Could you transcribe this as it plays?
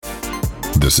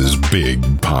This is Big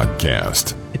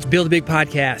Podcast. It's Build a Big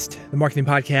Podcast, the marketing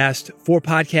podcast for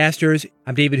podcasters.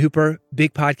 I'm David Hooper.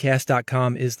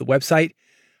 BigPodcast.com is the website.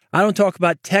 I don't talk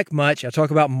about tech much. I talk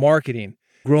about marketing,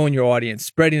 growing your audience,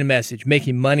 spreading a message,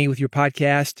 making money with your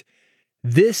podcast.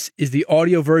 This is the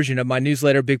audio version of my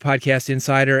newsletter, Big Podcast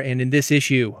Insider. And in this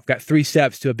issue, I've got 3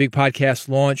 steps to a big podcast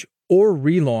launch or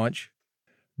relaunch.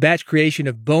 Batch creation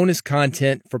of bonus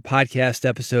content for podcast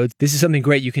episodes. This is something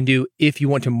great you can do if you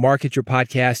want to market your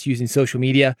podcast using social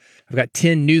media. I've got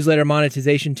 10 newsletter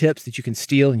monetization tips that you can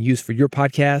steal and use for your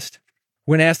podcast.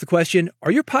 We're going to ask the question,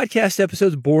 are your podcast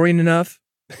episodes boring enough?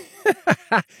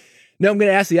 No, I'm going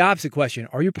to ask the opposite question.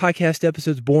 Are your podcast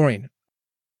episodes boring?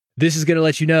 This is going to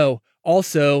let you know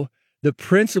also the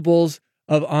principles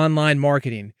of online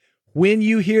marketing. When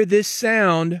you hear this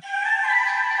sound,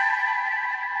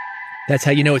 that's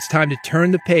how you know it's time to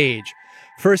turn the page.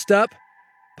 First up,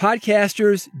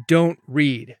 podcasters don't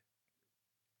read.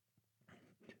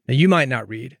 Now, you might not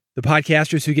read. The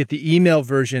podcasters who get the email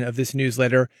version of this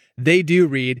newsletter, they do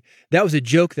read. That was a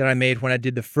joke that I made when I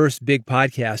did the first big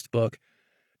podcast book.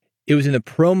 It was in the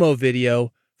promo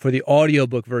video for the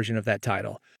audiobook version of that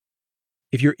title.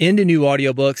 If you're into new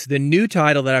audiobooks, the new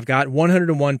title that I've got,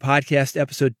 101 Podcast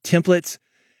Episode Templates,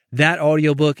 that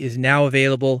audiobook is now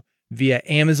available via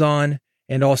Amazon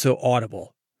and also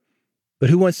Audible. But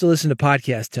who wants to listen to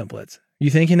podcast templates? You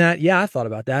thinking that? Yeah, I thought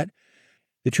about that.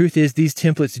 The truth is these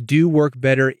templates do work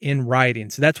better in writing.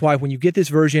 So that's why when you get this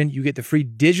version, you get the free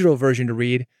digital version to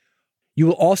read. You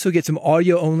will also get some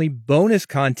audio-only bonus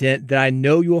content that I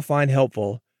know you will find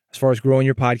helpful as far as growing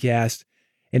your podcast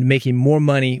and making more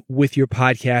money with your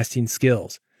podcasting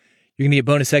skills. You're going to get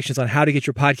bonus sections on how to get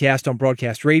your podcast on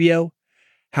broadcast radio,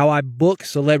 how I book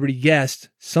celebrity guests,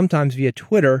 sometimes via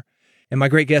Twitter, and my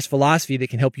great guest philosophy that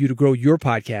can help you to grow your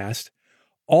podcast.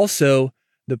 Also,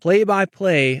 the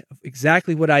play-by-play of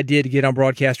exactly what I did to get on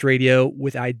broadcast radio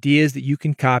with ideas that you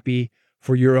can copy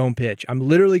for your own pitch. I'm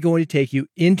literally going to take you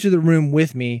into the room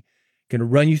with me, going to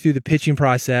run you through the pitching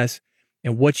process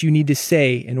and what you need to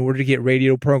say in order to get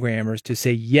radio programmers to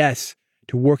say yes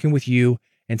to working with you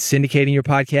and syndicating your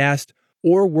podcast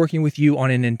or working with you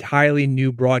on an entirely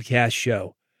new broadcast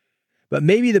show. But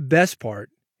maybe the best part,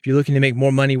 if you're looking to make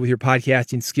more money with your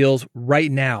podcasting skills right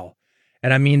now,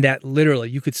 and I mean that literally,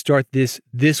 you could start this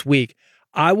week,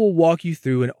 I will walk you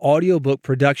through an audiobook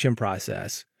production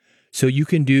process so you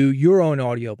can do your own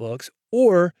audiobooks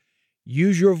or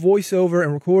use your voiceover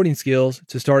and recording skills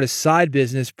to start a side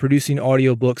business producing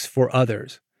audiobooks for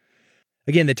others.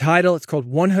 Again, the title, it's called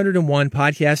 101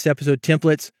 Podcast Episode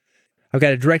Templates. I've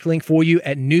got a direct link for you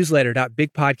at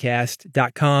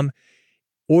newsletter.bigpodcast.com.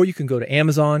 Or you can go to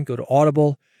Amazon, go to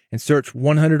Audible, and search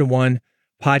 101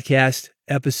 Podcast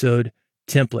Episode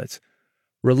Templates.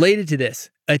 Related to this,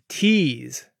 a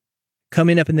tease.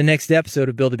 Coming up in the next episode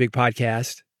of Build a Big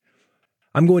Podcast,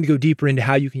 I'm going to go deeper into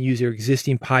how you can use your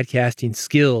existing podcasting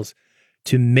skills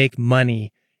to make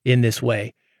money in this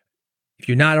way. If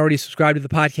you're not already subscribed to the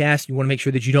podcast, you want to make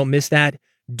sure that you don't miss that,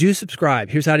 do subscribe.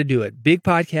 Here's how to do it.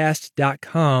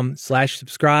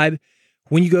 bigpodcast.com/subscribe.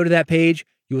 When you go to that page,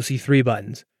 you will see 3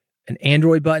 buttons, an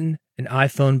Android button, an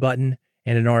iPhone button,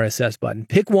 and an RSS button.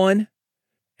 Pick one,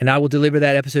 and I will deliver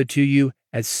that episode to you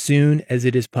as soon as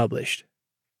it is published.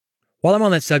 While I'm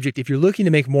on that subject, if you're looking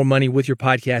to make more money with your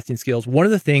podcasting skills, one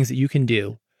of the things that you can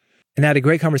do, and I had a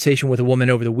great conversation with a woman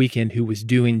over the weekend who was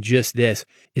doing just this,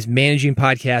 is managing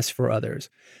podcasts for others.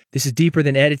 This is deeper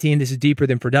than editing. This is deeper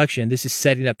than production. This is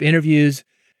setting up interviews.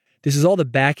 This is all the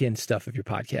back-end stuff of your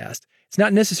podcast. It's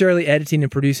not necessarily editing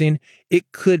and producing.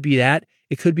 It could be that.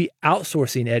 It could be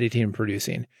outsourcing editing and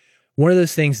producing. One of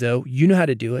those things, though, you know how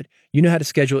to do it. You know how to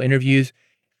schedule interviews.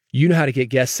 You know how to get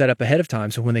guests set up ahead of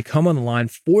time. So when they come on the line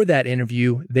for that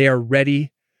interview, they are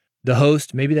ready. The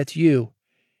host, maybe that's you,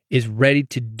 is ready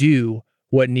to do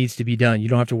what needs to be done. You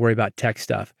don't have to worry about tech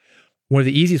stuff. One of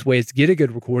the easiest ways to get a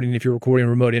good recording if you're recording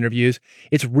remote interviews,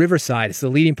 it's Riverside. It's the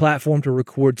leading platform to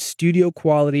record studio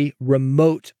quality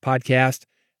remote podcast,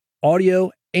 audio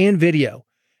and video.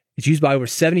 It's used by over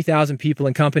 70,000 people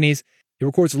and companies. It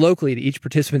records locally to each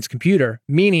participant's computer,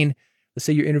 meaning, let's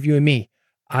say you're interviewing me.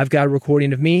 I've got a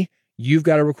recording of me. You've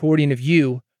got a recording of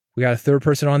you. We got a third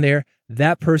person on there.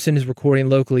 That person is recording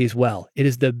locally as well. It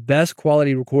is the best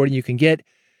quality recording you can get.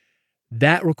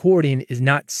 That recording is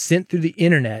not sent through the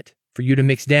internet for you to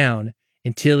mix down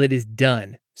until it is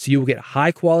done. So you will get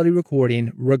high quality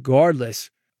recording regardless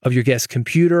of your guest's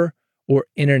computer or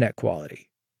internet quality.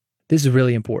 This is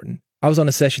really important. I was on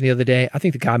a session the other day. I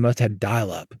think the guy must have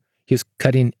dial-up. He was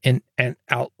cutting in and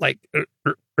out like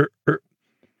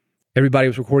Everybody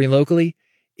was recording locally.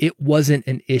 It wasn't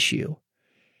an issue.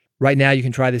 Right now, you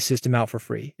can try this system out for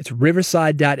free. It's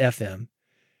riverside.fm.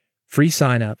 Free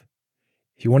sign up.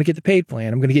 If you want to get the paid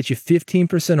plan, I'm going to get you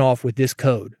 15% off with this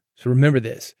code. So remember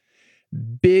this.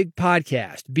 Big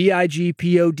Podcast,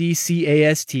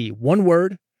 BIGPODCAST, one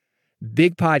word,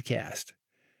 Big Podcast.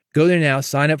 Go there now,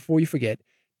 sign up before you forget,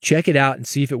 check it out and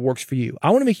see if it works for you. I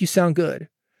want to make you sound good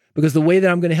because the way that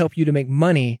I'm going to help you to make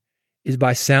money is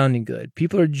by sounding good.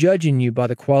 People are judging you by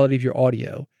the quality of your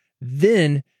audio.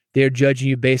 Then they're judging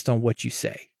you based on what you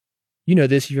say. You know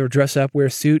this, if you ever dress up, wear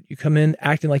a suit, you come in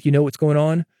acting like you know what's going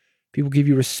on. People give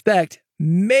you respect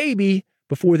maybe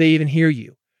before they even hear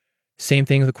you. Same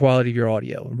thing with the quality of your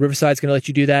audio. Riverside's going to let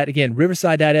you do that. Again,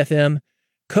 riverside.fm,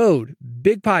 code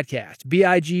Big Podcast,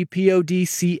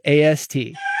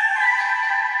 BIGPODCAST.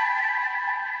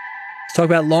 Let's talk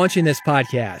about launching this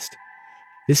podcast.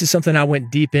 This is something I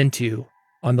went deep into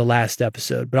on the last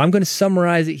episode, but I'm going to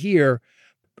summarize it here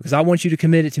because I want you to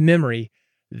commit it to memory.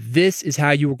 This is how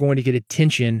you are going to get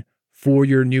attention for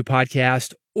your new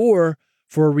podcast or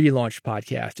for a relaunched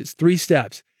podcast. It's 3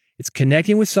 steps. It's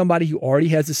connecting with somebody who already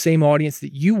has the same audience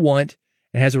that you want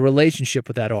and has a relationship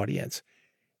with that audience.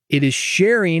 It is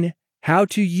sharing how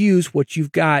to use what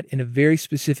you've got in a very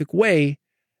specific way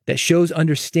that shows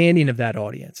understanding of that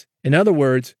audience. In other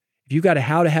words, if you've got a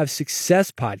How to Have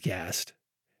Success podcast,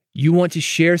 you want to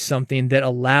share something that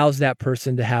allows that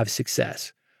person to have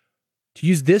success. To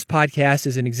use this podcast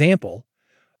as an example,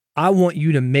 I want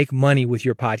you to make money with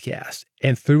your podcast.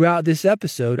 And throughout this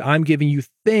episode, I'm giving you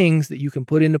things that you can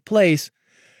put into place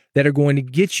that are going to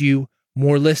get you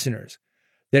more listeners,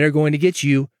 that are going to get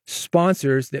you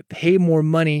sponsors that pay more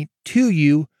money to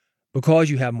you because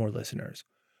you have more listeners.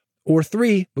 Or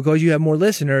 3, because you have more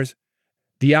listeners,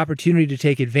 the opportunity to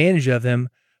take advantage of them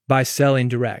by selling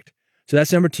direct. So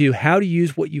that's number 2, how to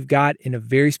use what you've got in a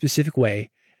very specific way.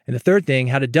 And the third thing,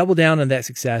 how to double down on that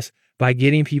success by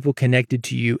getting people connected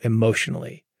to you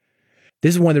emotionally.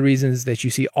 This is one of the reasons that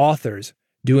you see authors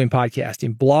doing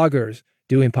podcasting, bloggers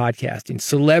doing podcasting,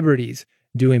 celebrities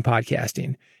doing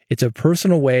podcasting. It's a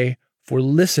personal way for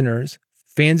listeners,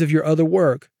 fans of your other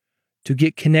work, to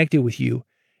get connected with you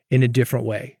in a different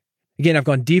way. Again, I've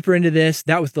gone deeper into this.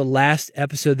 That was the last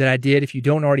episode that I did. If you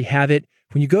don't already have it,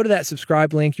 when you go to that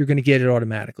subscribe link, you're going to get it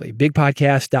automatically.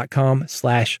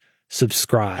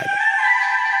 bigpodcast.com/subscribe.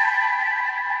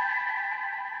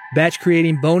 Batch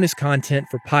creating bonus content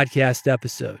for podcast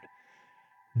episode.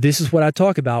 This is what I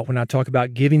talk about when I talk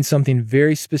about giving something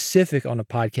very specific on a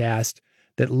podcast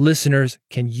that listeners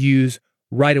can use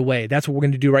right away. That's what we're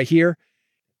going to do right here.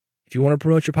 If you want to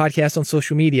promote your podcast on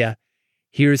social media,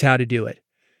 here's how to do it.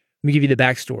 Let me give you the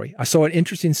backstory. I saw an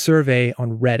interesting survey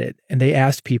on Reddit, and they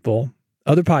asked people,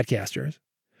 other podcasters,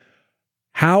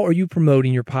 how are you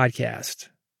promoting your podcast?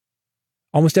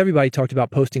 Almost everybody talked about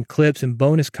posting clips and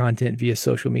bonus content via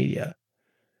social media.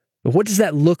 But what does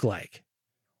that look like?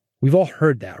 We've all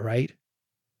heard that, right?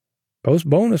 Post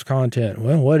bonus content.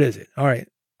 Well, what is it? All right.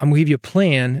 I'm going to give you a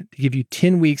plan to give you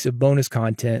 10 weeks of bonus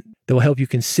content that will help you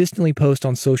consistently post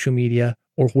on social media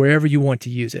or wherever you want to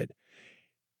use it.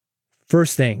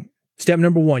 First thing, step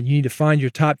number 1, you need to find your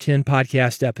top 10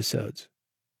 podcast episodes.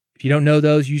 If you don't know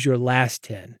those, use your last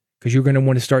 10 because you're going to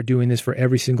want to start doing this for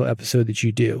every single episode that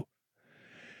you do.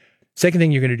 Second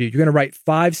thing you're going to do, you're going to write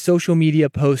 5 social media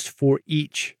posts for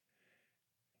each.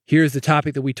 Here's the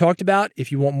topic that we talked about.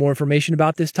 If you want more information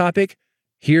about this topic,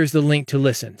 here's the link to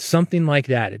listen. Something like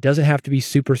that. It doesn't have to be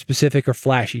super specific or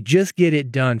flashy. Just get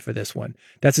it done for this one.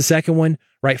 That's the second one.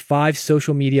 Write 5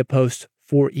 social media posts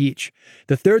for each.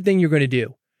 The third thing you're going to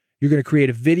do, you're going to create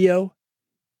a video,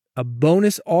 a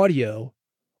bonus audio,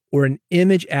 or an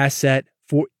image asset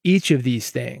for each of these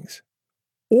things.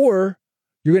 Or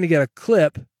you're going to get a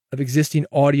clip of existing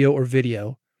audio or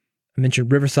video. I mentioned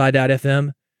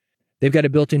riverside.fm. They've got a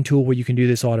built-in tool where you can do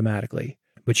this automatically.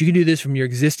 But you can do this from your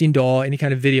existing DAW, any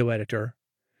kind of video editor.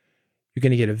 You're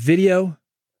going to get a video,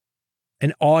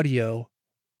 an audio,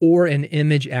 or an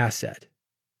image asset.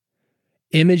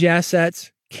 Image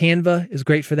assets, Canva is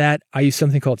great for that. I use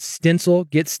something called Stencil.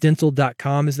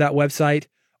 Getstencil.com is that website.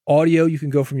 Audio, you can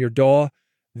go from your DAW.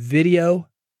 Video,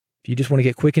 if you just want to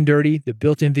get quick and dirty, the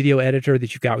built-in video editor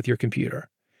that you've got with your computer.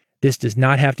 This does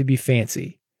not have to be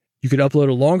fancy. You could upload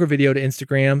a longer video to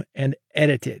Instagram and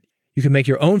edit it. You can make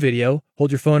your own video,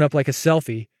 hold your phone up like a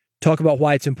selfie, talk about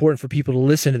why it's important for people to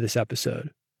listen to this episode.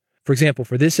 For example,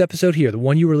 for this episode here, the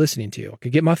one you were listening to, I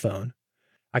could get my phone,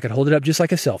 I could hold it up just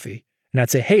like a selfie, and I'd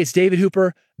say, hey, it's David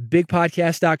Hooper,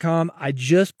 bigpodcast.com. I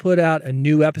just put out a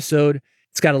new episode.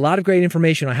 It's got a lot of great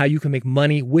information on how you can make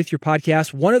money with your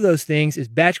podcast. One of those things is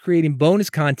batch creating bonus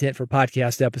content for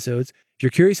podcast episodes. If you're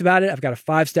curious about it, I've got a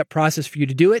 5-step process for you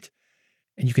to do it.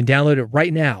 And you can download it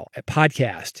right now at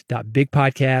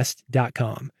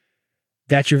podcast.bigpodcast.com.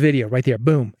 That's your video right there.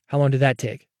 Boom. How long did that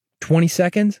take? 20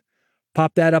 seconds?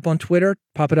 Pop that up on Twitter,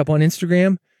 pop it up on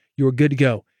Instagram. You're good to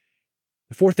go.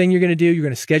 The fourth thing you're going to do, you're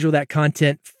going to schedule that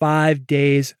content 5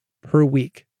 days per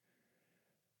week.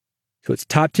 So it's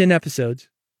top 10 episodes,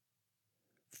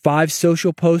 5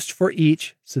 social posts for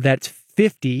each. So that's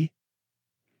 50. You're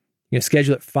going to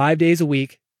schedule it 5 days a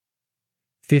week,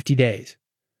 50 days.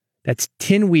 That's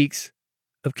 10 weeks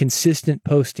of consistent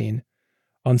posting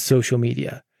on social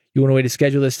media. You want a way to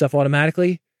schedule this stuff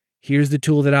automatically? Here's the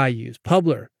tool that I use,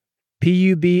 Publer,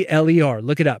 Publer.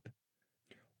 Look it up.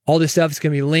 All this stuff is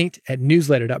going to be linked at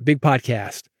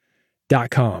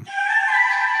newsletter.bigpodcast.com.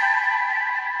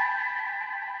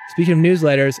 Speaking of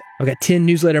newsletters, I've got 10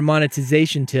 newsletter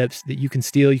monetization tips that you can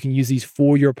steal. You can use these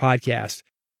for your podcast.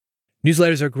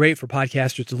 Newsletters are great for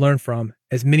podcasters to learn from,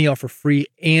 as many offer free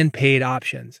and paid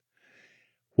options.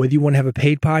 Whether you want to have a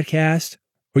paid podcast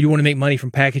or you want to make money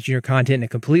from packaging your content in a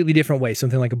completely different way,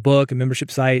 something like a book, a membership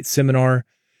site, seminar,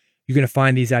 you're going to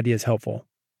find these ideas helpful.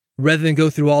 Rather than go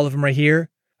through all of them right here,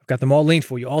 I've got them all linked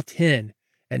for you, all 10,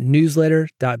 at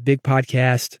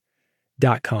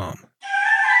newsletter.bigpodcast.com.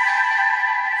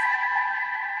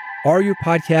 Are your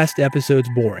podcast episodes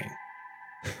boring?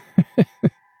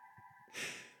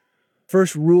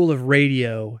 First rule of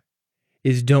radio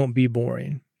is don't be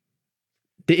boring.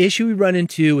 The issue we run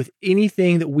into with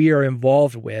anything that we are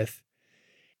involved with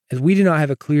is we do not have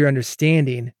a clear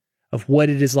understanding of what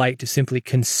it is like to simply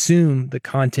consume the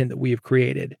content that we have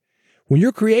created. When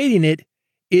you're creating it,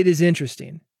 it is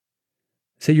interesting.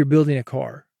 Say you're building a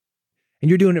car and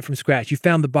you're doing it from scratch. You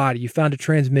found the body, you found a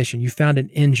transmission, you found an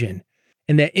engine.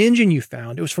 And that engine you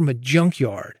found, it was from a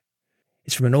junkyard.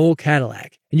 It's from an old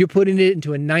Cadillac. And you're putting it into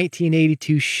a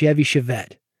 1982 Chevy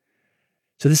Chevette.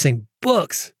 So this thing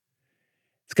books.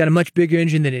 It's got a much bigger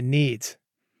engine than it needs.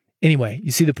 Anyway,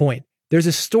 you see the point. There's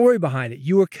a story behind it.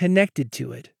 You are connected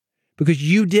to it because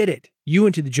you did it. You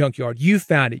went to the junkyard. You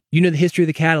found it. You know the history of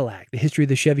the Cadillac, the history of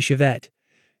the Chevy Chevette.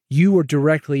 You were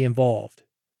directly involved.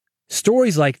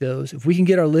 Stories like those, if we can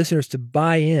get our listeners to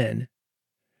buy in,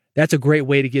 that's a great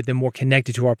way to get them more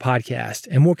connected to our podcast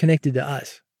and more connected to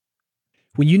us.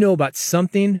 When you know about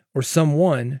something or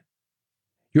someone,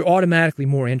 you're automatically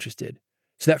more interested.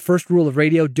 So that first rule of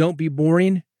radio, don't be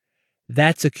boring,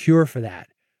 that's a cure for that.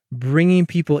 Bringing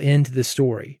people into the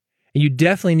story. And you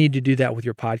definitely need to do that with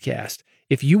your podcast.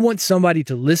 If you want somebody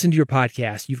to listen to your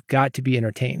podcast, you've got to be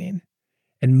entertaining.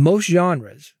 In most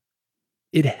genres,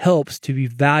 it helps to be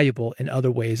valuable in other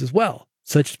ways as well,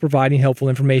 such as providing helpful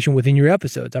information within your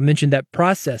episodes. I mentioned that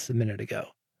process a minute ago.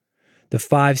 The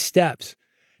 5 steps.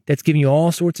 That's giving you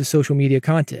all sorts of social media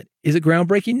content. Is it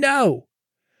groundbreaking? No.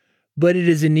 But it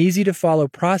is an easy to follow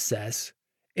process.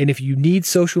 And if you need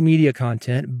social media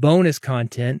content, bonus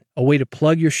content, a way to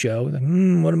plug your show, what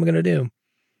am I going to do?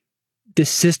 This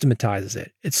systematizes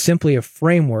it. It's simply a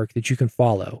framework that you can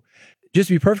follow. Just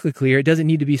to be perfectly clear, it doesn't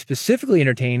need to be specifically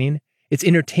entertaining. It's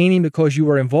entertaining because you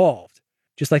are involved,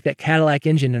 just like that Cadillac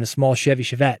engine in a small Chevy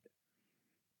Chevette.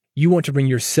 You want to bring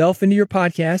yourself into your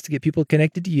podcast to get people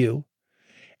connected to you,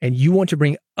 and you want to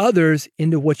bring others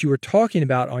into what you are talking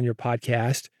about on your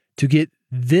podcast to get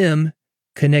them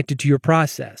connected to your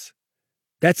process.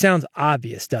 That sounds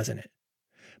obvious, doesn't it?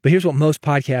 But here's what most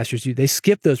podcasters do. They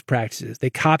skip those practices. They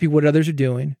copy what others are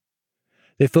doing.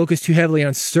 They focus too heavily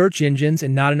on search engines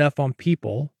and not enough on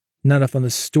people, not enough on the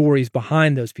stories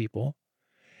behind those people.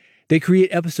 They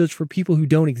create episodes for people who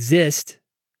don't exist.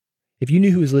 If you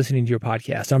knew who was listening to your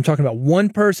podcast, I'm talking about one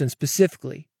person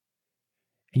specifically,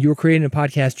 and you were creating a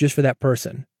podcast just for that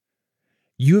person,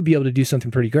 you would be able to do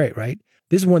something pretty great, right?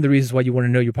 This is one of the reasons why you want to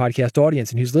know your podcast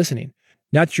audience and who's listening.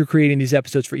 Not that you're creating these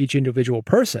episodes for each individual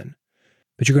person,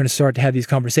 but you're going to start to have these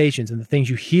conversations and the things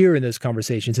you hear in those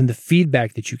conversations and the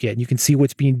feedback that you get. And you can see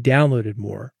what's being downloaded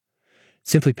more.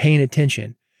 Simply paying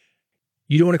attention.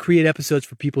 You don't want to create episodes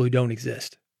for people who don't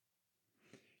exist.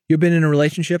 You've been in a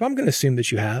relationship? I'm going to assume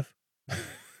that you have.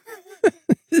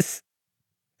 This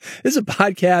is a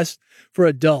podcast for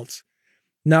adults,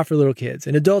 not for little kids.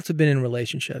 And adults have been in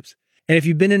relationships. And if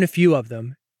you've been in a few of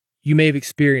them, you may have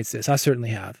experienced this. I certainly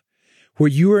have. Where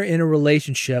you are in a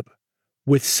relationship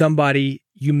with somebody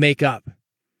you make up.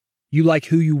 You like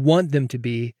who you want them to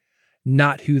be,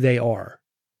 not who they are.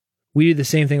 We do the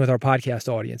same thing with our podcast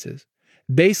audiences.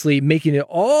 Basically making it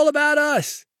all about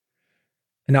us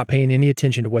and not paying any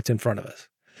attention to what's in front of us.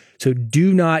 So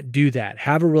do not do that.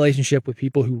 Have a relationship with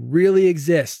people who really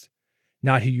exist,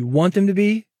 not who you want them to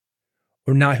be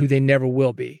or not who they never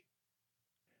will be.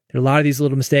 There are a lot of these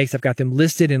little mistakes. I've got them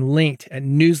listed and linked at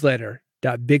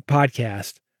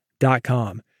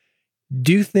newsletter.bigpodcast.com.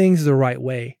 Do things the right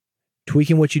way.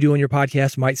 Tweaking what you do on your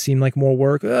podcast might seem like more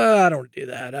work. I don't want to do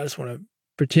that. I just want to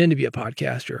pretend to be a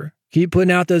podcaster. Keep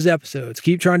putting out those episodes.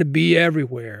 Keep trying to be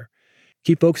everywhere.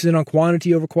 Keep focusing on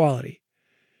quantity over quality.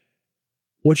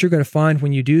 What you're going to find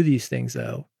when you do these things,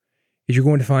 though, is you're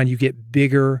going to find you get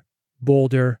bigger,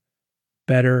 bolder,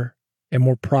 better, and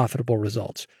more profitable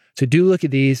results. So do look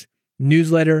at these,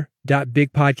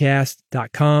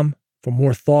 newsletter.bigpodcast.com for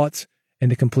more thoughts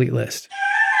and the complete list.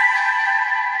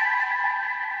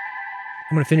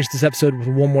 I'm going to finish this episode with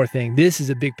one more thing. This is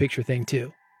a big picture thing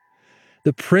too.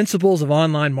 The principles of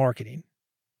online marketing.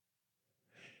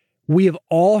 We have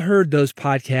all heard those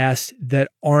podcasts that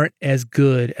aren't as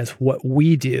good as what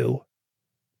we do,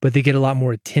 but they get a lot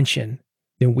more attention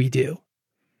than we do.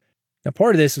 Now,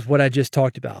 part of this is what I just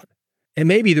talked about. And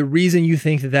maybe the reason you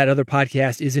think that other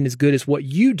podcast isn't as good as what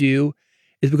you do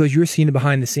is because you're seeing the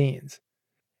behind the scenes.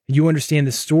 You understand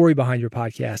the story behind your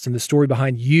podcast and the story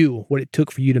behind you, what it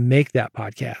took for you to make that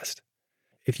podcast.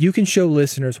 If you can show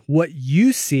listeners what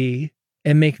you see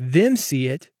and make them see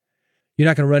it, you're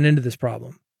not going to run into this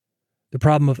problem. The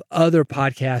problem of other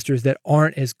podcasters that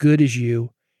aren't as good as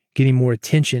you getting more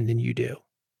attention than you do.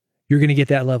 You're going to get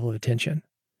that level of attention.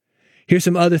 Here's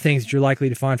some other things that you're likely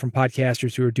to find from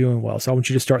podcasters who are doing well. So I want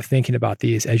you to start thinking about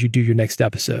these as you do your next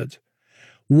episodes.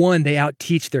 1, they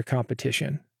out-teach their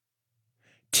competition.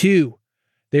 2,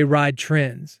 they ride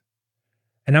trends.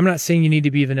 And I'm not saying you need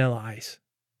to be Vanilla Ice.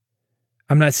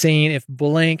 I'm not saying if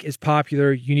blank is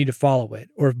popular, you need to follow it.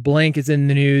 Or if blank is in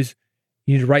the news,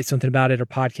 you need to write something about it or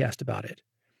podcast about it.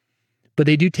 But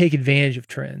they do take advantage of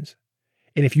trends.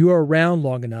 And if you are around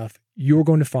long enough, you're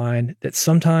going to find that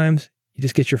sometimes you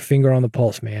just get your finger on the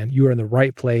pulse, man. You are in the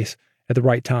right place at the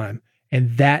right time.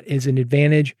 And that is an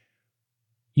advantage.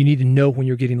 You need to know when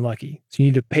you're getting lucky. So you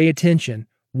need to pay attention,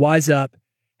 wise up,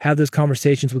 have those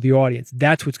conversations with your audience.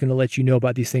 That's what's going to let you know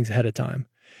about these things ahead of time.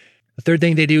 The third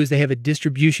thing they do is they have a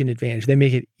distribution advantage. They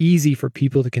make it easy for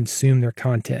people to consume their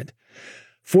content.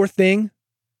 Fourth thing,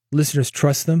 listeners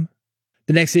trust them.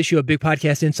 The next issue of Big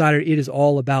Podcast Insider, it is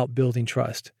all about building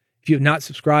trust. If you have not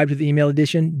subscribed to the email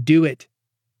edition, do it.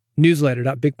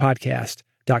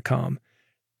 Newsletter.bigpodcast.com.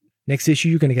 Next issue,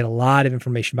 you're going to get a lot of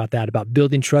information about that, about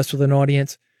building trust with an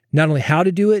audience, not only how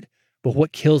to do it, but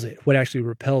what kills it, what actually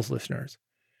repels listeners.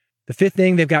 The fifth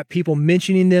thing, they've got people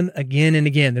mentioning them again and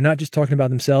again. They're not just talking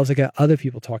about themselves, they got other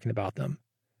people talking about them.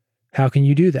 How can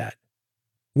you do that?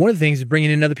 One of the things is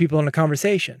bringing in other people in a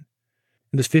conversation.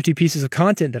 And those 50 pieces of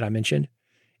content that I mentioned,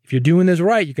 if you're doing this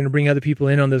right, you're going to bring other people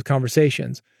in on those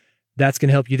conversations. That's going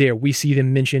to help you there. We see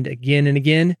them mentioned again and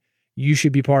again. You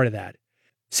should be part of that.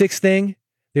 Sixth thing,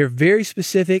 they're very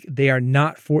specific. They are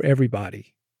not for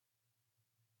everybody.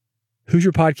 Who's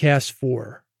your podcast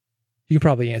for? You can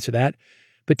probably answer that.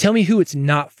 But tell me who it's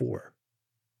not for.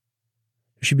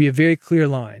 There should be a very clear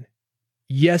line.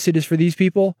 Yes, it is for these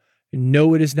people.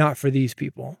 No, it is not for these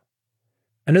people.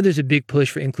 I know there's a big push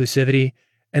for inclusivity,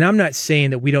 and I'm not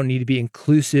saying that we don't need to be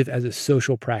inclusive as a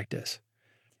social practice.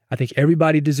 I think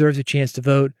everybody deserves a chance to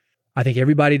vote. I think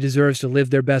everybody deserves to live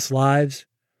their best lives.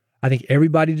 I think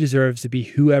everybody deserves to be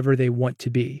whoever they want to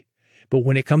be. But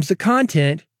when it comes to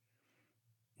content,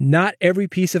 not every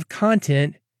piece of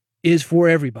content is for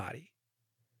everybody.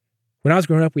 When I was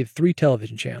growing up, we had 3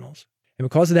 television channels. And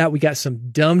because of that, we got some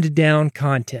dumbed down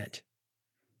content.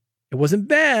 It wasn't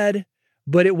bad,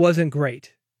 but it wasn't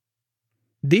great.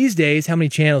 These days, how many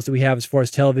channels do we have as far as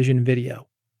television and video?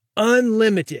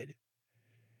 Unlimited.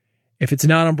 If it's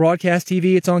not on broadcast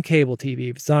TV, it's on cable TV.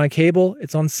 If it's not on cable,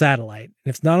 it's on satellite. And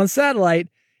if it's not on satellite,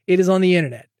 it is on the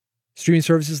internet. Streaming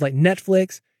services like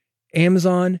Netflix,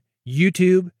 Amazon,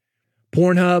 YouTube,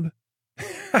 Pornhub.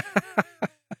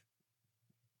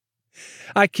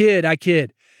 I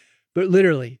kid. But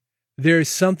literally, there's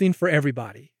something for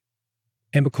everybody.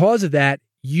 And because of that,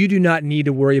 you do not need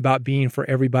to worry about being for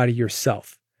everybody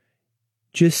yourself.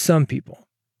 Just some people.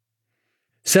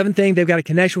 7th thing, they've got a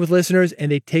connection with listeners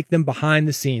and they take them behind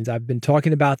the scenes. I've been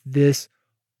talking about this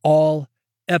all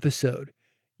episode.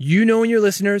 You knowing your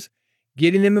listeners,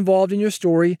 getting them involved in your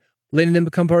story, letting them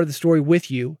become part of the story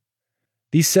with you.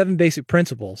 These 7 basic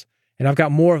principles, and I've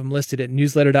got more of them listed at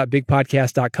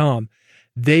newsletter.bigpodcast.com.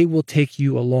 They will take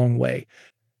you a long way.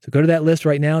 So go to that list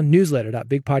right now,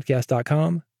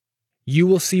 newsletter.bigpodcast.com. You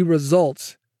will see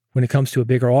results when it comes to a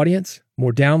bigger audience,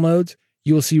 more downloads.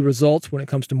 You will see results when it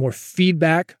comes to more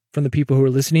feedback from the people who are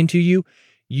listening to you.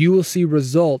 You will see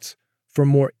results for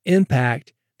more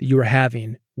impact that you are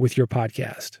having with your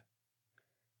podcast.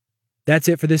 That's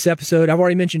it for this episode. I've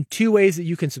already mentioned 2 ways that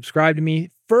you can subscribe to me.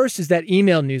 First is that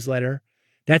email newsletter.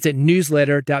 That's at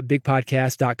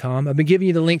newsletter.bigpodcast.com. I've been giving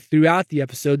you the link throughout the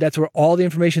episode. That's where all the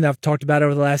information that I've talked about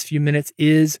over the last few minutes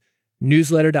is,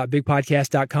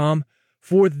 newsletter.bigpodcast.com.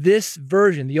 For this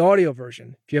version, the audio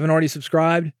version, if you haven't already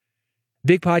subscribed,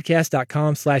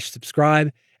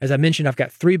 bigpodcast.com/subscribe. As I mentioned, I've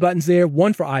got 3 buttons there,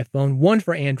 one for iPhone, one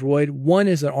for Android, one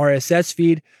is an RSS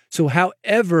feed. So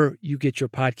however you get your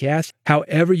podcast,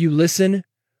 however you listen,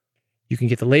 you can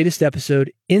get the latest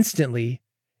episode instantly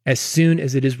as soon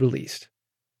as it is released.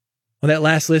 On that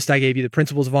last list, I gave you the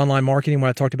principles of online marketing when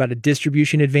I talked about a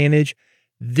distribution advantage.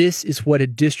 This is what a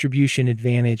distribution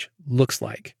advantage looks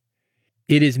like.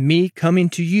 It is me coming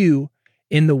to you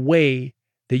in the way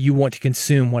that you want to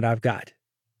consume what I've got.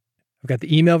 I've got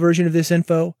the email version of this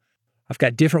info. I've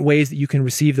got different ways that you can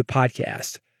receive the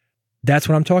podcast. That's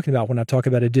what I'm talking about when I talk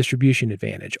about a distribution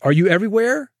advantage. Are you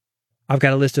everywhere? I've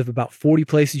got a list of about 40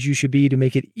 places you should be to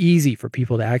make it easy for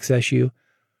people to access you.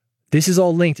 This is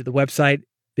all linked at the website.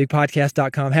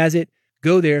 Bigpodcast.com has it.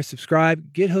 Go there,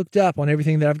 subscribe, get hooked up on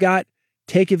everything that I've got.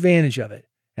 Take advantage of it.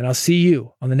 And I'll see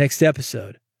you on the next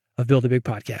episode of Build a Big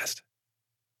Podcast.